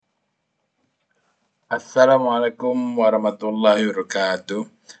Assalamualaikum warahmatullahi wabarakatuh.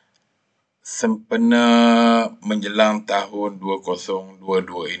 Sempena menjelang tahun 2022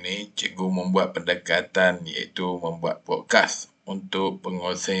 ini, cikgu membuat pendekatan iaitu membuat podcast untuk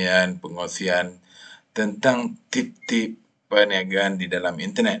pengongsian tentang tip-tip perniagaan di dalam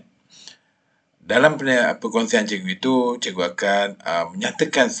internet. Dalam perkongsian cikgu itu, cikgu akan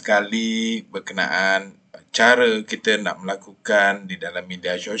menyatakan sekali berkenaan cara kita nak melakukan di dalam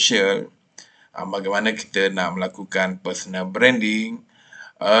media sosial, bagaimana kita nak melakukan personal branding,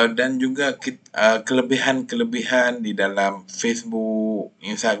 dan juga kelebihan-kelebihan di dalam Facebook,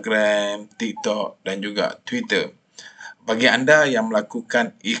 Instagram, TikTok dan juga Twitter. Bagi anda yang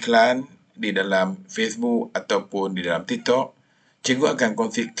melakukan iklan di dalam Facebook ataupun di dalam TikTok, cikgu akan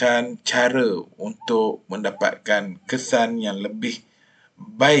kongsikan cara untuk mendapatkan kesan yang lebih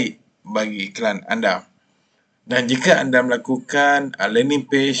baik bagi iklan anda. Dan jika anda melakukan landing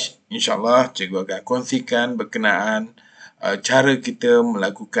page, insyaAllah cikgu akan kongsikan berkenaan cara kita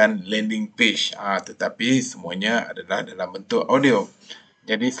melakukan landing page. Tetapi semuanya adalah dalam bentuk audio.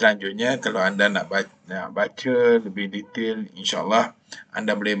 Jadi selanjutnya kalau anda nak baca lebih detail, insyaAllah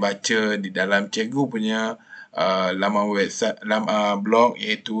anda boleh baca di dalam cikgu punya laman website, blog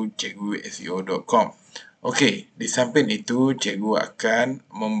iaitu cikguseo.com. Okey, di samping itu cikgu akan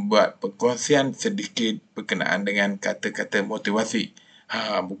membuat perkongsian sedikit berkenaan dengan kata-kata motivasi.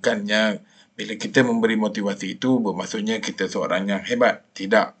 Bukannya bila kita memberi motivasi itu bermaksudnya kita seorang yang hebat.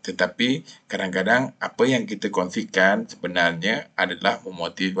 Tidak, tetapi kadang-kadang apa yang kita kongsikan sebenarnya adalah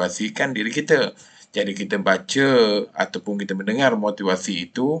memotivasikan diri kita. Jadi kita baca ataupun kita mendengar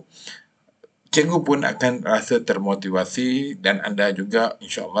motivasi itu, cikgu pun akan rasa termotivasi dan anda juga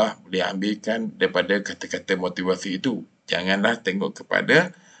insyaAllah boleh ambilkan daripada kata-kata motivasi itu. Janganlah tengok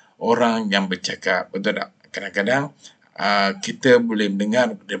kepada orang yang bercakap. Betul tak? Kadang-kadang kita boleh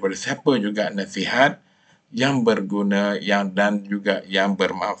mendengar daripada siapa juga nasihat yang berguna dan juga yang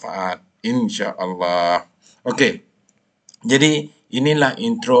bermanfaat. InsyaAllah. Okey. Jadi inilah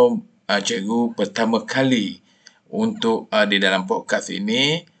intro cikgu pertama kali untuk di dalam podcast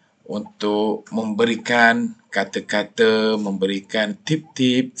ini, untuk memberikan kata-kata, memberikan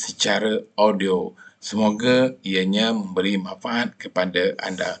tip-tip secara audio. Semoga ianya memberi manfaat kepada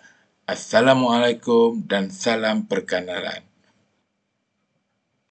anda. Assalamualaikum dan salam perkenalan.